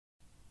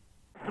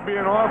be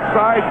an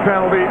offside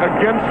penalty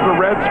against the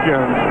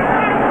Redskins.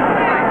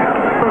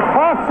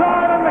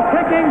 Offside on the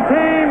kicking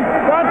team.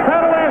 That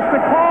penalty is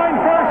declined.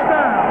 First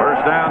down.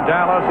 First down,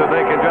 Dallas, if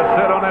they can just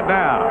sit on it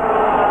now.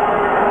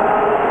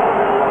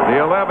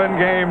 The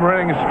 11-game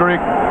winning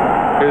streak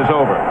is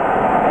over.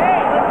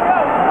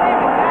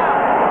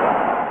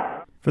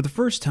 For the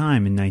first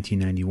time in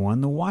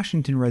 1991, the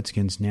Washington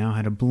Redskins now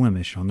had a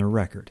blemish on their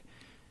record.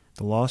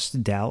 The loss to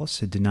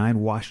Dallas had denied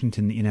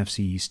Washington the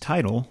NFC East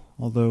title,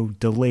 although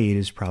delayed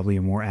is probably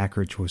a more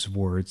accurate choice of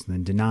words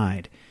than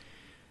denied.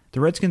 The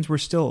Redskins were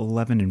still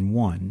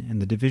 11-1,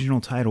 and the divisional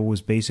title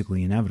was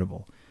basically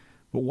inevitable.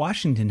 But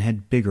Washington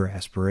had bigger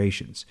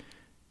aspirations.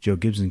 Joe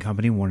Gibbs and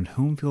company wanted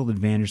home field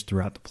advantage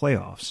throughout the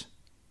playoffs.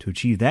 To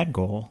achieve that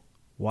goal,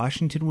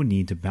 Washington would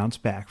need to bounce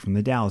back from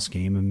the Dallas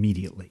game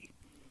immediately.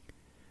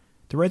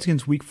 The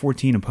Redskins' Week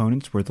 14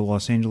 opponents were the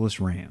Los Angeles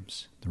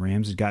Rams. The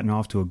Rams had gotten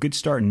off to a good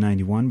start in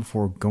 91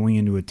 before going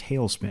into a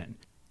tailspin.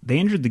 They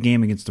entered the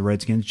game against the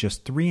Redskins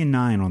just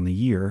 3-9 on the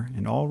year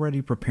and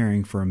already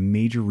preparing for a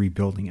major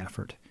rebuilding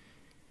effort.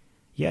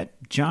 Yet,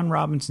 John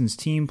Robinson's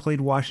team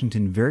played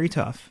Washington very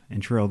tough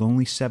and trailed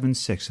only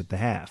 7-6 at the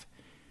half.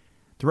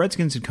 The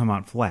Redskins had come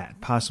out flat,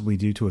 possibly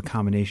due to a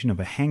combination of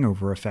a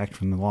hangover effect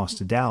from the loss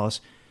to Dallas,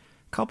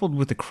 coupled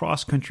with the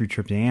cross-country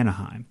trip to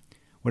Anaheim.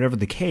 Whatever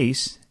the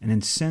case, an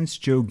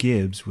incensed Joe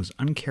Gibbs was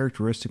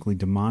uncharacteristically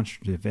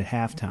demonstrative at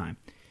halftime,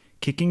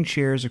 kicking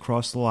chairs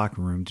across the locker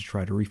room to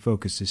try to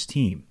refocus his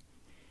team.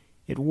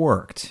 It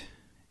worked,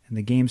 and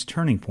the game's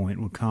turning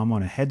point would come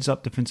on a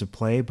heads-up defensive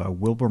play by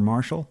Wilbur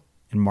Marshall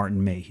and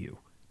Martin Mayhew.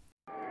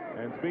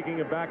 And speaking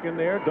of back in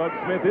there, Doug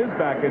Smith is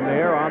back in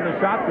there on the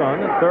shotgun,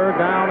 3rd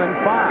down and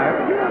 5.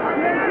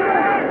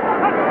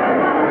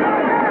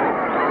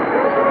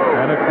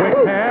 And a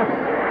quick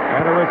pass.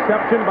 And a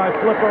reception by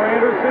Flipper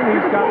Anderson.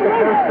 He's got the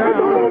first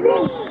down.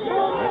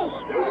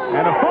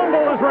 And a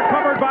fumble is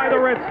recovered by the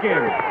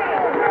Redskins.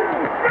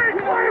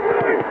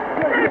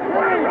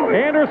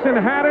 Anderson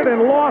had it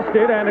and lost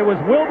it, and it was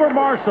Wilbur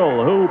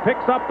Marshall who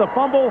picks up the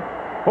fumble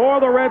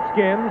for the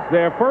Redskins,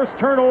 their first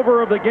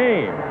turnover of the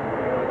game.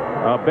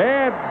 A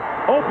bad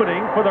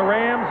opening for the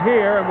Rams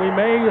here, and we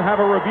may have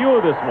a review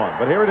of this one,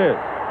 but here it is.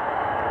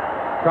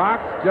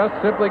 Cox just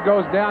simply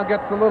goes down,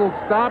 gets a little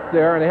stop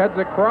there, and heads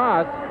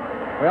across.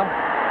 Well,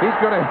 he's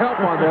going to help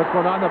on this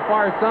one on the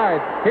far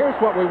side. Here's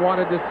what we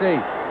wanted to see.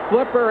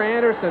 Flipper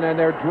Anderson, and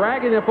they're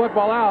dragging the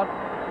football out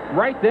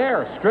right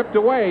there, stripped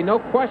away, no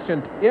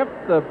question. If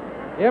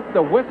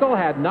the whistle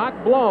had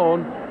not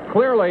blown,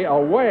 clearly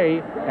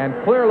away and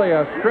clearly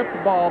a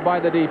stripped ball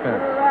by the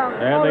defense.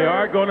 And they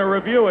are going to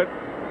review it.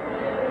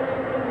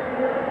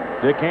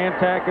 Dick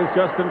Antak has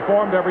just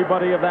informed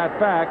everybody of that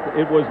fact.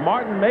 It was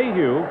Martin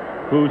Mayhew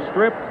who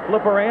stripped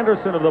Flipper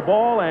Anderson of the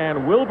ball,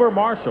 and Wilbur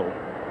Marshall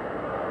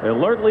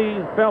alertly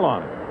fell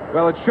on it.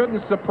 Well, it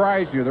shouldn't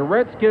surprise you. The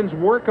Redskins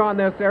work on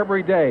this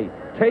every day.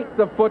 Take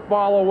the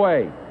football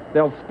away.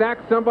 They'll stack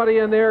somebody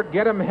in there,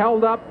 get him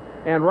held up,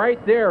 and right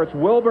there it's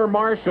Wilbur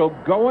Marshall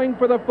going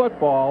for the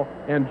football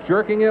and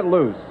jerking it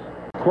loose.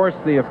 Of course,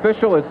 the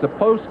official is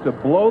supposed to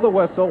blow the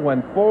whistle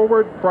when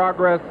forward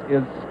progress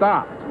is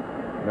stopped.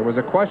 There was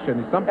a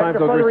question. Sometimes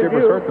those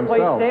receivers hurt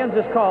themselves. Play stands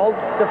is called.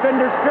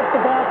 Defenders strip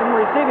the ball from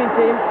the receiving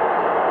team.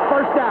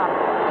 First down.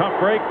 Tough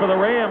break for the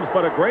Rams,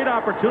 but a great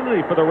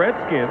opportunity for the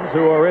Redskins,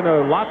 who are in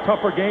a lot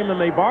tougher game than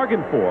they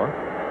bargained for.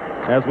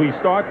 As we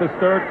start this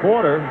third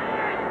quarter,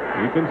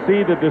 you can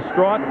see the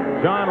distraught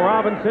John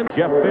Robinson,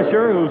 Jeff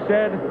Fisher, who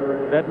said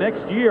that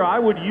next year I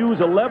would use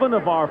 11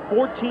 of our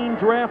 14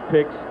 draft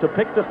picks to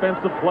pick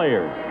defensive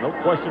players. No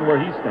question where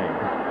he's staying.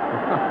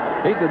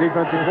 He's the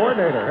defensive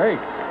coordinator. Hey,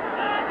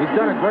 he's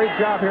done a great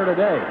job here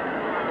today.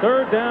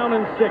 3rd down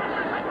and 6.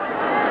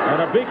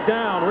 And a big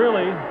down,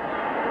 really.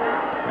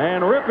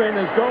 And Rippon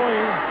is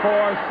going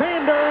for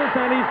Sanders,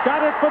 and he's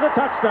got it for the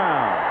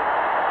touchdown.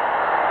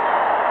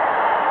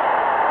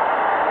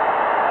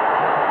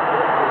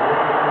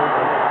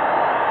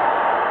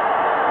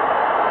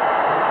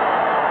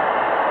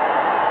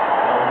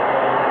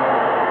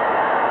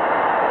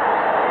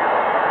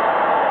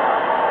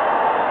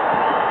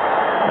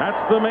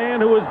 That's the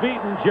man who was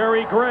beaten,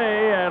 Jerry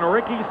Gray, and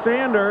Ricky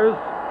Sanders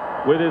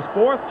with his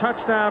 4th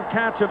touchdown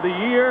catch of the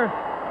year,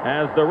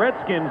 as the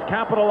Redskins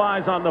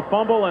capitalize on the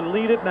fumble and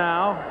lead it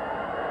now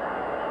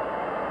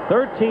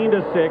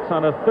 13-6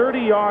 on a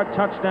 30-yard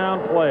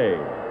touchdown play.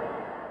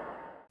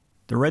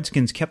 The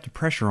Redskins kept the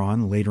pressure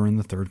on later in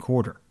the third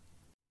quarter.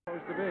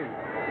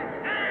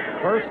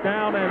 First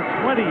down and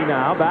 20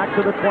 now, back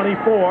to the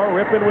 24.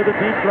 Rippon with a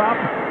deep drop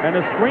and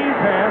a screen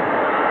pass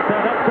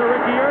set up to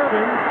Ricky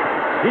Irvin.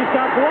 He's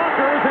got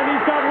blockers and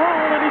he's got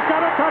room and he's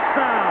got a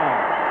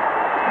touchdown.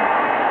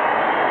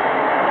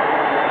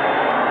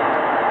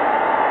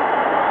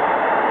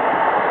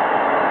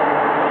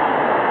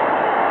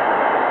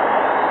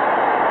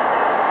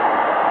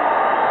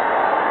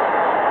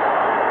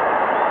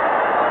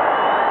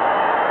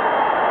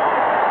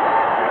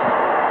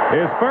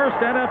 His first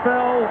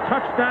NFL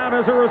touchdown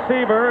as a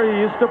receiver.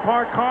 He used to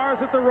park cars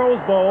at the Rose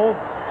Bowl,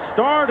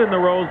 start in the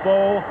Rose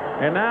Bowl,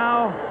 and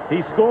now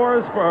he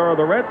scores for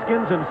the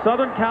Redskins in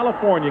Southern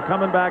California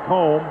coming back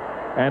home,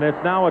 and it's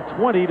now a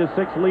 20-6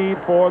 lead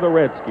for the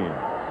Redskins.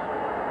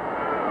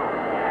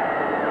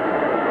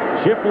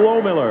 Chip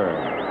Lohmiller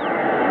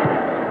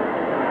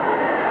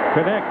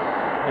connects,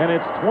 and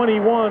it's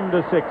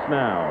 21-6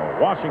 now.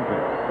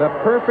 Washington. The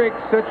perfect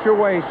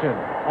situation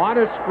on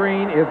a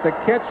screen is to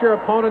catch your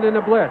opponent in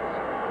the blitz.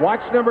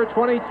 Watch number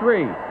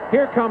 23.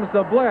 Here comes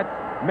the blitz.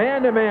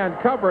 Man-to-man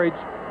coverage.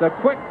 The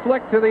quick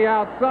flick to the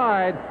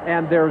outside,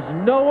 and there's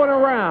no one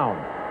around.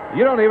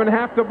 You don't even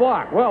have to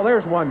block. Well,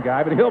 there's one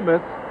guy, but he'll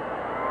miss.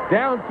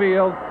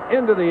 Downfield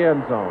into the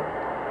end zone.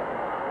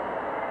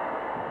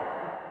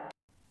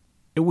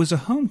 It was a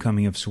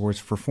homecoming of sorts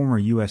for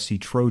former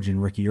USC Trojan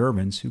Ricky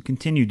Irvins, who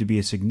continued to be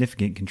a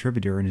significant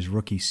contributor in his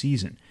rookie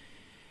season.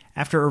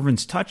 After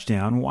Irvin's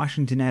touchdown,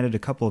 Washington added a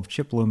couple of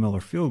Chip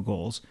Lohmiller field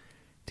goals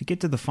to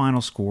get to the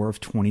final score of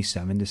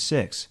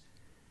 27-6.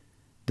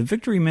 The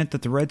victory meant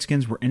that the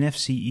Redskins were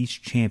NFC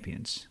East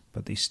champions,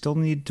 but they still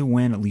needed to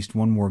win at least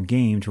one more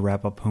game to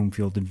wrap up home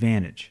field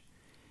advantage.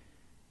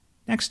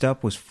 Next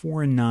up was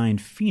 4-9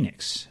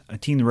 Phoenix, a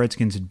team the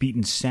Redskins had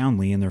beaten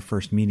soundly in their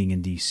first meeting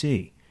in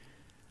D.C.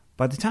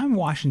 By the time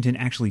Washington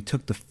actually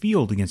took the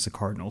field against the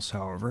Cardinals,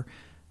 however,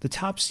 the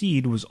top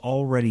seed was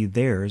already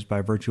theirs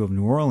by virtue of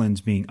New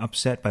Orleans being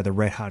upset by the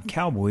red-hot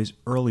Cowboys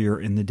earlier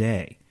in the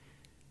day.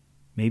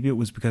 Maybe it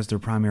was because their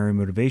primary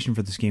motivation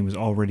for this game was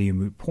already a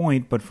moot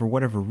point, but for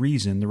whatever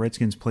reason, the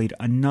Redskins played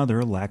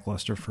another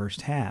lackluster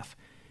first half.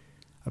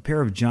 A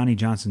pair of Johnny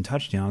Johnson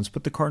touchdowns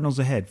put the Cardinals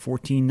ahead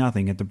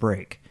 14-0 at the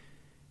break.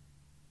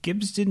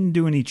 Gibbs didn't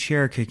do any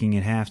chair kicking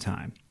at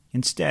halftime.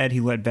 Instead, he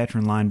let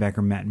veteran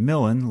linebacker Matt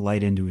Millen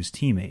light into his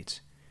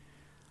teammates.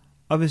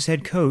 Of his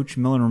head coach,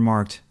 Millen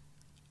remarked,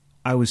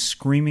 "I was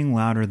screaming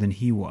louder than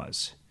he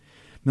was."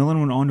 Millen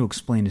went on to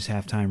explain his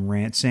halftime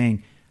rant,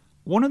 saying,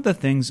 "One of the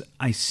things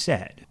I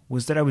said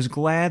was that I was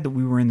glad that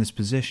we were in this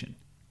position.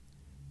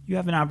 You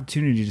have an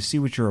opportunity to see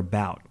what you're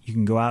about. You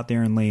can go out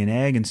there and lay an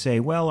egg and say,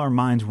 well, our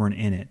minds weren't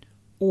in it.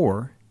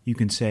 Or you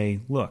can say,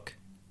 look,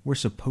 we're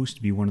supposed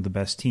to be one of the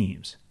best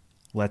teams.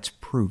 Let's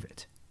prove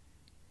it."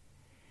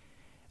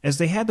 As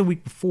they had the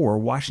week before,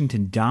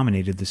 Washington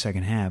dominated the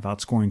second half,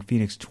 outscoring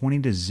Phoenix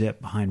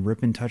 20-0 behind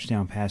ripping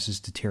touchdown passes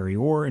to Terry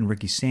Orr and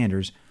Ricky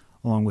Sanders,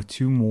 along with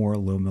two more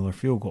Lohmiller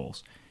field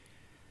goals.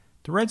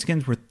 The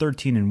Redskins were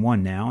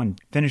 13-1 now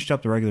and finished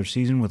up the regular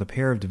season with a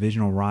pair of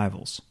divisional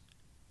rivals.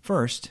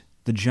 First,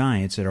 the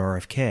Giants at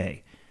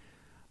RFK.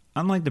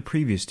 Unlike the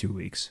previous 2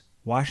 weeks,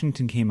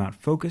 Washington came out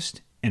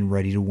focused and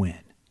ready to win.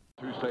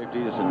 Two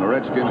safeties, and the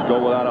Redskins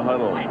go without a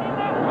huddle. They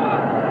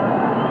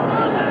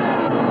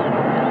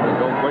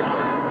go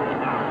quickly.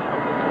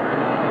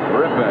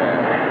 Rippon.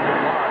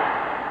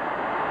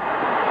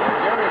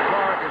 Gary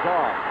Clark is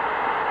off.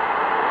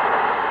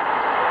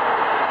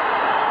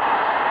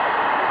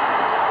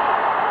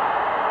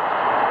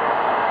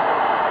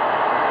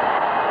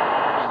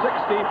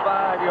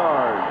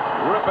 Yards.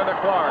 Rippon to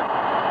Clark.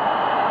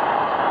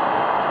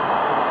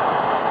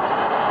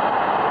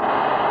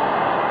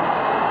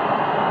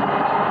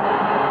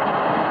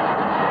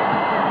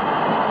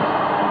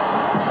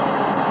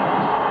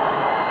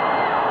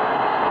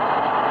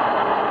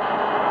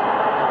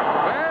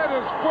 That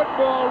is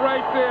football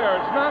right there.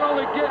 It's not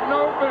only getting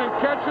open and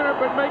catching it,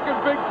 but making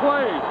big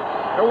plays.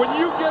 And when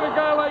you get a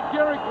guy like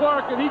Gary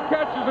Clark and he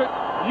catches it,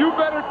 you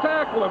better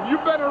tackle him. You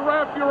better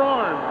wrap your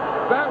arm.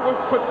 That was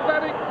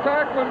pathetic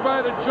tackling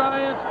by the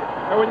Giants.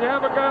 And when you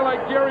have a guy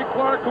like Gary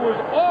Clark who is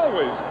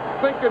always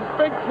thinking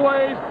big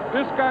plays,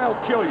 this guy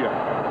will kill you.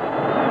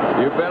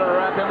 You better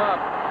wrap him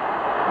up.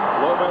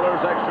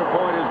 Lohmiller's extra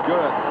point is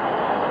good.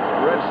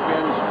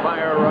 Redskins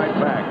fire right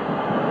back.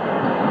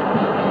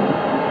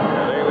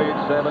 And they lead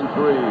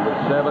 7-3 with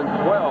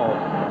 7:12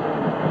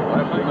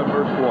 left in the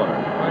first quarter.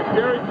 Like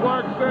Gary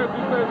Clark says,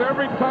 he says,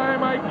 every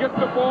time I get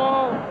the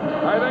ball,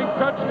 I think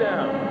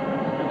touchdown.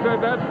 Said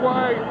that's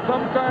why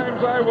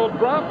sometimes I will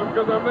drop him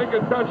because I'm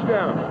thinking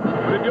touchdown.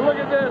 But if you look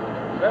at this,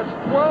 that's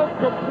 12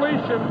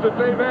 completions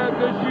that they've had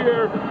this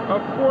year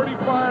of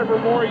 45 or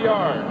more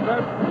yards.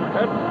 That's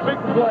big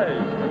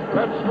plays.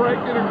 That's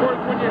striking. Of course,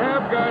 when you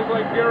have guys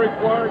like Gary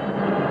Clark,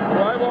 who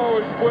I've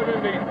always put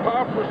in the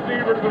top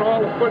receivers in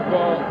all of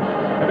football,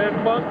 and then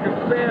Monk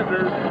and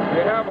Sanders,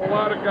 you have a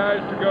lot of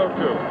guys to go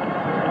to.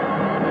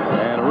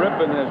 And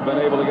Rippon has been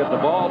able to get the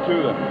ball to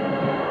them.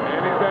 And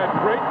he's had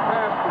great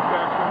pass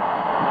protection.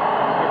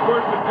 Of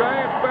course, the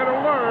Giants better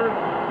learn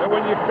that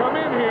when you come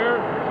in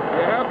here,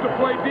 you have to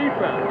play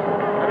defense.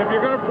 And if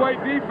you're going to play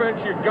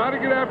defense, you've got to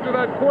get after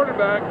that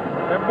quarterback.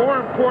 And more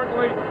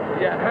importantly,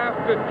 you have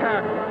to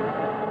tackle.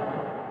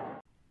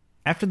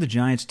 After the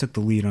Giants took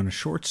the lead on a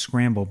short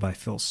scramble by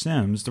Phil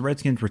Simms, the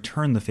Redskins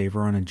returned the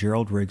favor on a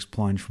Gerald Riggs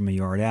plunge from a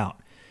yard out.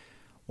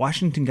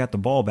 Washington got the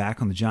ball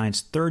back on the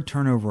Giants' third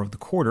turnover of the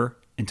quarter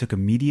and took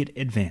immediate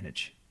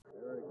advantage.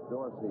 Eric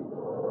Dorsey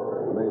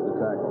made the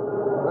tackle.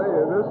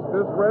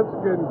 This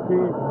Redskin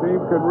team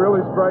can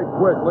really strike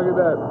quick. Look at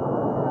that.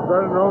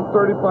 Starting their own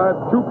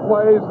 35, 2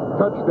 plays,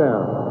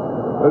 touchdown.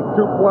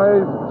 2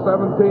 plays,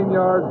 17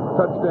 yards,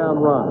 touchdown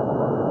run.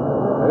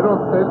 They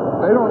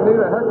don't need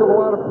a heck of a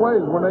lot of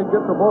plays when they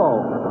get the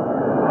ball.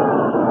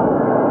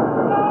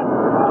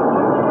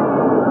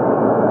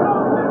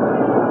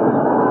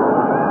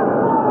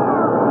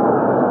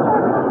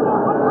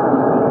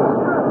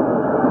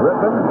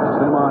 Rippon,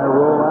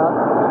 semi-rollout.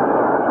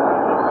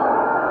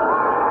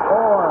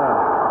 Orr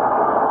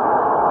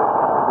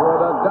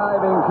with a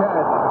diving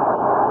catch.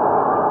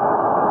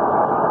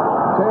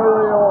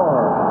 Terry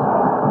Orr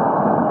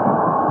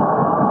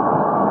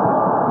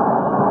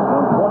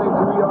from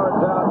 22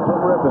 yards out from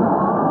Rippon.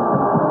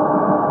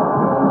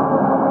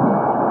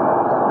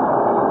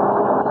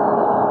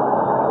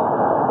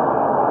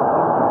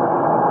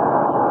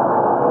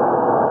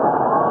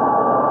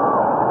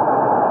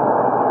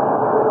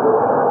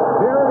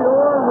 Terry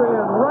Orr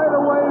ran right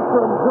away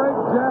from Greg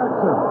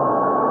Jackson.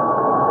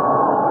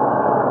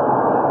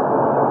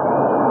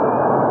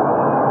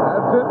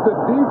 That's it. The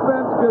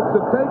defense gets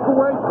the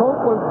takeaway.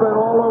 Copeland's been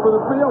all over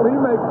the field. He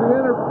makes the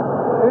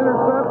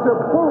interception.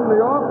 Boom,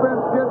 the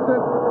offense gets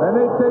it, and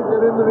they take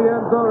it into the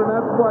end zone, and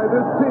that's why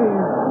this team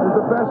is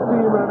the best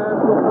team in the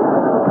National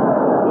Football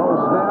League. Low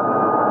snap.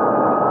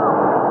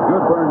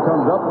 Goodburn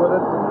comes up with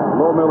it.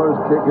 Lohmiller's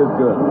kick is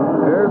good.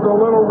 There's a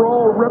little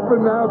roll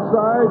ripping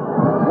outside.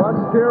 Watch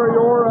Terry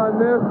Orr on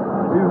this.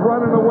 He's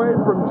running away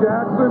from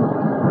Jackson.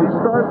 He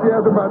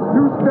has about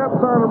 2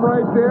 steps on him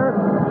right there.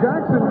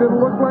 Jackson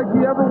didn't look like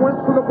he ever went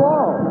for the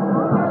ball.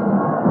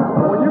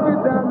 When you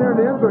get down there in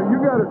the end zone, you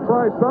got to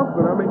try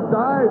something. I mean,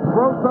 dive,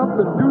 throw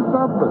something, do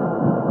something.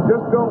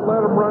 Just don't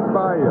let them run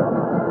by you.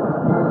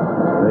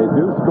 They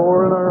do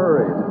score in a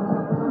hurry.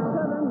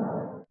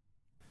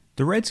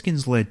 The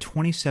Redskins led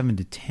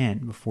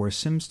 27-10 before a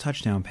Sims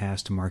touchdown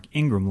pass to Mark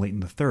Ingram late in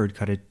the third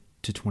cut it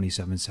to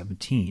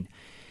 27-17.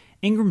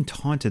 Ingram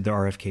taunted the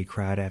RFK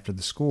crowd after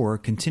the score,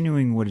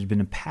 continuing what had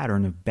been a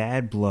pattern of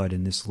bad blood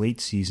in this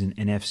late-season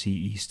NFC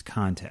East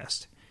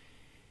contest.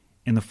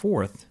 In the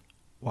fourth,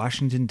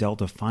 Washington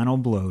dealt a final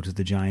blow to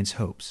the Giants'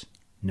 hopes.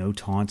 No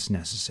taunts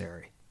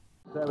necessary.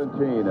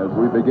 17 as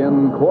we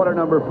begin quarter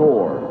number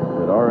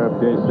 4 at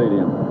RFK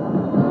Stadium.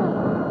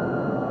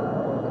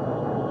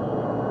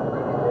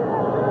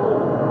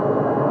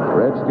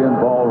 Redskin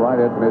ball right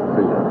at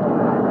midfield.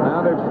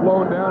 Now they've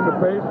slowed down the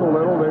pace a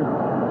little. They've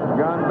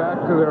gone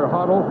back to their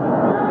huddle. 3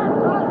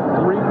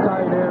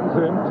 tight ends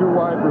and 2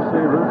 wide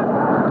receivers.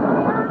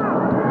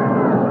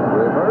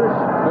 Reverse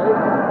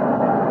fake.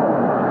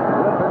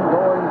 Rippon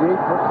going deep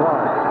for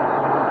Clark.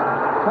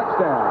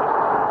 Touchdown.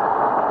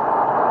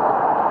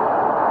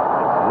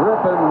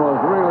 Rippon was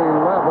really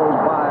leveled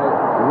by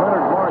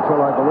Leonard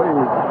Marshall, I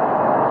believe.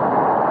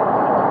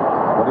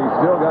 But he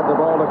still got the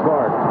ball to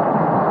Clark.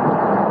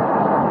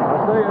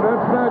 I'll tell you,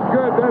 that's not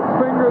good. That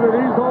finger that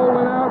he's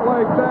holding out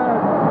like that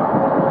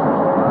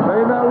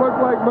may not look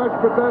like much,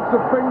 but that's the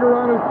finger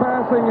on his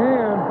passing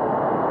hand.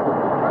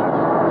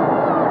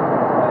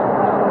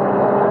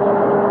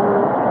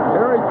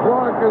 Gary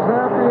Clark is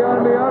happy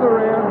on the other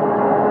end.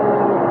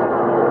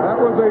 That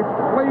was a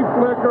flea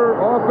flicker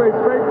off a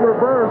fake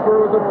reverse,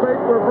 or it was a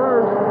fake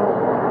reverse.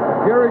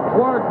 Gary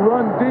Clark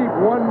run deep,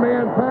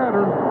 one-man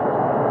pattern.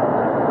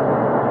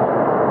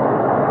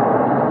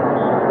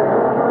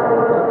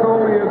 That's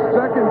only his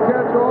second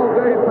catch all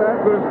day,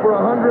 Pat, but it's for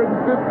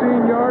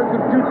 115 yards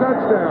and 2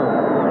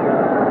 touchdowns.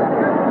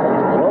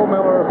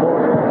 Lohmiller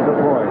for the extra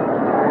point,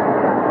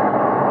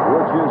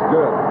 which is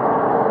good.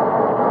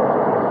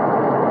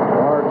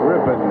 Mark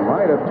Rippon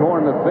might have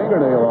torn the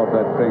fingernail off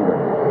that finger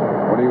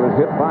when he was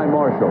hit by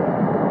Marshall.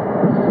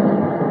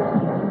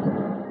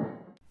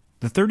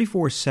 The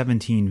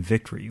 34-17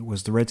 victory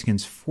was the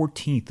Redskins'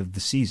 14th of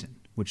the season,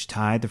 which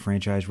tied the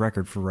franchise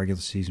record for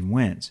regular season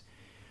wins.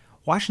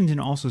 Washington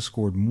also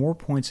scored more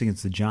points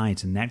against the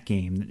Giants in that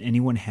game than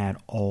anyone had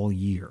all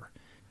year.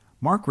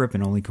 Mark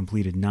Rippon only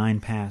completed 9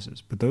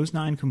 passes, but those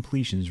 9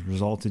 completions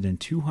resulted in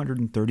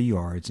 230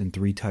 yards and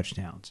 3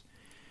 touchdowns.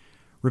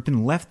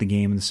 Rippon left the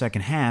game in the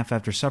second half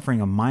after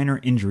suffering a minor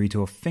injury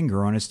to a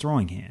finger on his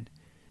throwing hand,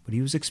 but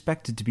he was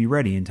expected to be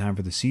ready in time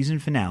for the season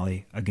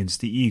finale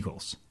against the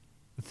Eagles.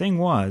 The thing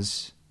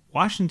was,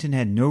 Washington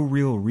had no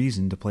real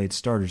reason to play its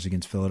starters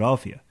against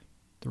Philadelphia.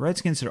 The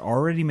Redskins had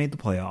already made the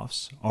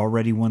playoffs,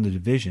 already won the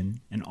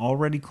division, and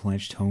already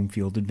clinched home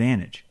field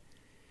advantage.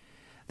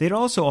 They had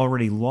also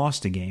already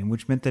lost a game,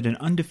 which meant that an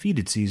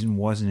undefeated season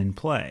wasn't in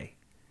play.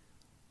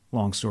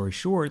 Long story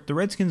short, the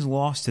Redskins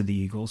lost to the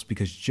Eagles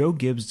because Joe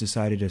Gibbs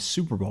decided a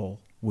Super Bowl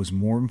was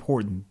more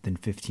important than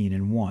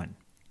 15-1.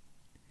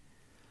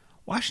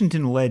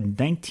 Washington led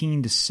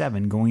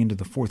 19-7 going into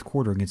the fourth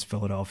quarter against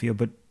Philadelphia,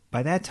 but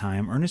by that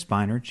time, Ernest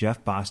Biner,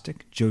 Jeff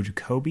Bostic, Joe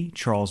Jacoby,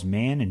 Charles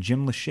Mann, and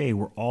Jim Lachey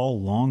were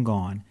all long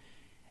gone,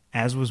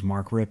 as was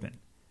Mark Rippon,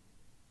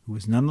 who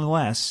was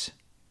nonetheless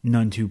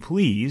none too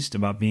pleased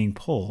about being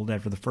pulled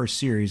after the first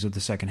series of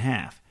the second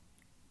half.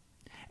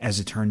 As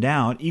it turned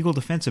out, Eagle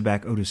defensive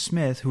back Otis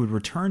Smith, who had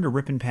returned a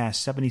Rippon pass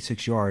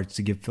 76 yards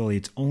to give Philly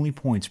its only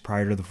points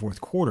prior to the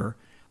fourth quarter,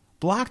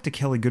 blocked a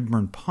Kelly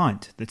Goodburn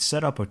punt that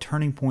set up a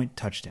turning point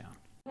touchdown.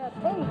 Had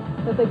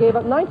 8 that they gave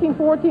up.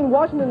 19-14,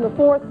 Washington in the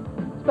fourth.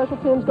 Special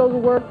teams goes to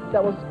work.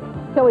 That was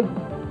Kelly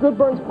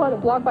Goodburn's punt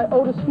blocked by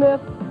Otis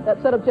Smith.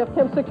 That set up Jeff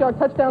Kemp's 6-yard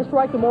touchdown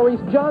strike to Maurice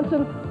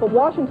Johnson. But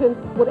Washington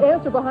would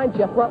answer behind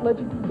Jeff Rutledge.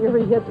 Here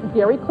he hits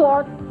Gary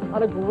Clark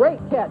on a great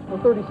catch for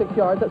 36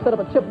 yards. That set up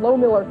a Chip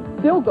Lohmiller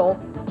field goal.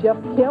 Jeff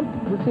Kemp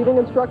receiving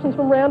instructions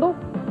from Randall.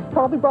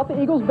 Probably brought the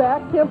Eagles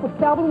back. Kemp with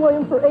Calvin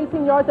Williams for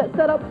 18 yards. That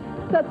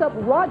sets up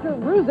Roger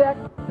Ruzek.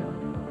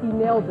 He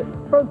nails it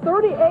from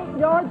 38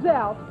 yards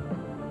out.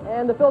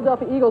 And the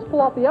Philadelphia Eagles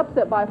pull off the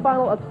upset by a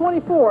final of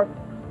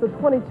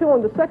 24-22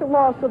 on the second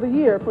loss of the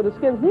year for the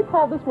Skins. And you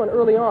called this one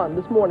early on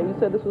this morning. You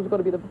said this was going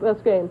to be the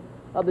best game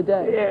of the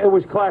day. It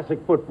was classic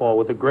football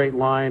with a great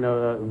line,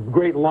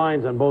 great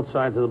lines on both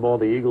sides of the ball,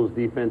 the Eagles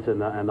defense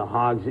and the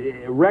Hogs.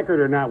 Record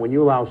or not, when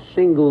you allow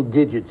single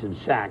digits in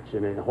sacks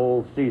in a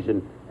whole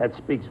season, that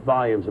speaks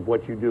volumes of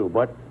what you do.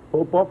 But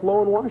both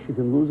Buffalo and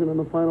Washington losing in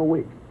the final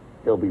week.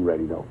 They'll be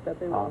ready, though.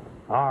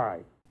 All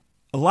right.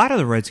 A lot of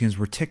the Redskins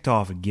were ticked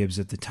off at Gibbs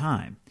at the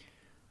time.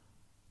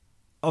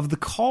 Of the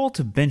call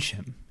to bench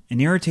him,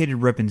 an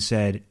irritated Rippon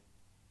said,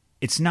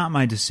 "It's not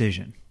my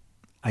decision.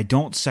 I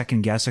don't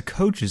second-guess a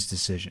coach's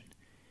decision.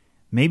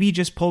 Maybe he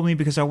just pulled me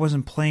because I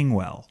wasn't playing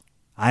well.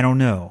 I don't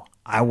know.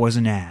 I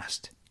wasn't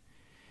asked."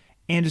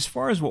 And as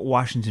far as what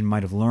Washington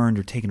might have learned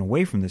or taken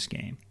away from this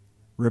game,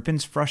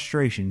 Rippon's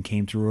frustration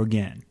came through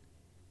again.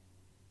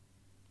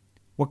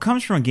 What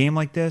comes from a game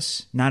like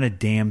this? Not a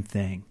damn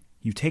thing.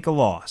 You take a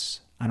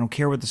loss. I don't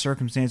care what the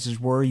circumstances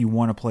were, you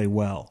want to play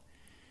well.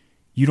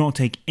 You don't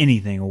take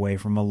anything away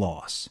from a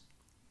loss.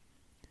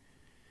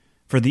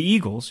 For the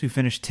Eagles, who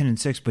finished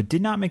 10-6 but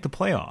did not make the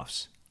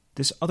playoffs,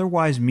 this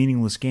otherwise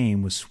meaningless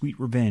game was sweet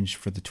revenge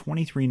for the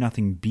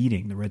 23-0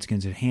 beating the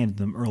Redskins had handed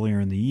them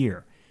earlier in the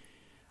year.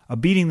 A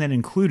beating that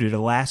included a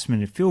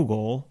last-minute field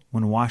goal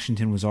when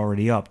Washington was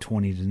already up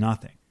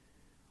 20-0.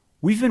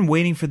 We've been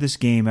waiting for this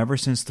game ever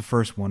since the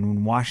first one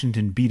when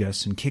Washington beat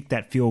us and kicked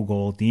that field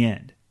goal at the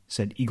end,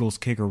 said Eagles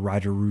kicker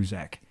Roger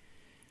Ruzek.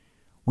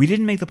 We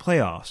didn't make the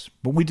playoffs,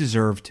 but we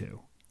deserved to.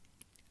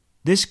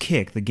 This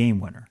kick, the game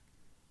winner,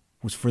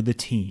 was for the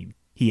team,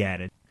 he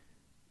added.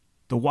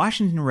 The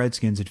Washington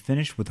Redskins had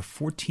finished with a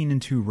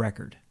 14-2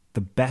 record,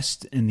 the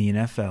best in the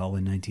NFL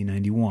in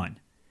 1991.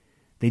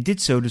 They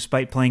did so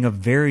despite playing a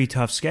very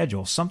tough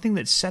schedule, something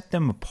that set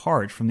them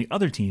apart from the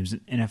other teams in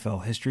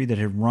NFL history that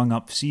had rung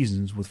up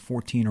seasons with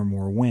 14 or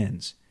more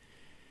wins.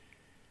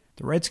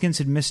 The Redskins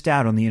had missed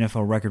out on the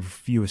NFL record for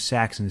fewest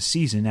sacks in a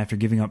season after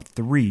giving up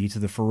 3 to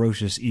the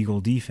ferocious Eagle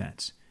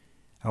defense.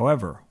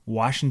 However,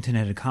 Washington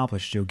had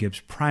accomplished Joe Gibbs'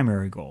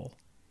 primary goal.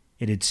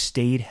 It had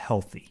stayed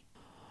healthy.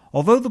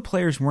 Although the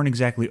players weren't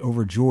exactly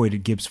overjoyed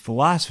at Gibbs'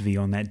 philosophy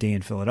on that day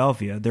in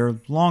Philadelphia, their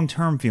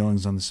long-term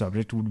feelings on the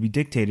subject would be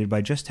dictated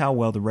by just how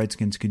well the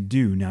Redskins could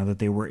do now that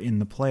they were in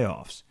the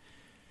playoffs.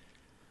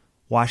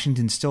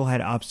 Washington still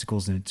had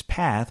obstacles in its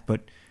path,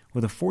 but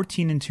with a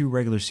 14-2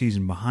 regular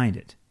season behind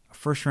it, a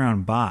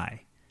first-round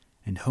bye,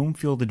 and home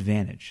field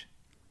advantage,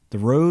 the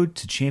road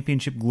to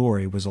championship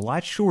glory was a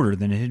lot shorter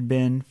than it had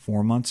been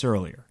 4 months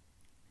earlier.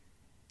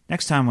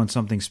 Next time on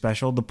Something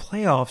Special, the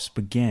playoffs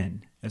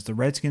begin as the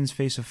Redskins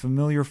face a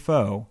familiar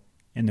foe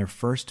in their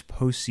first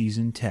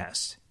postseason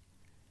test.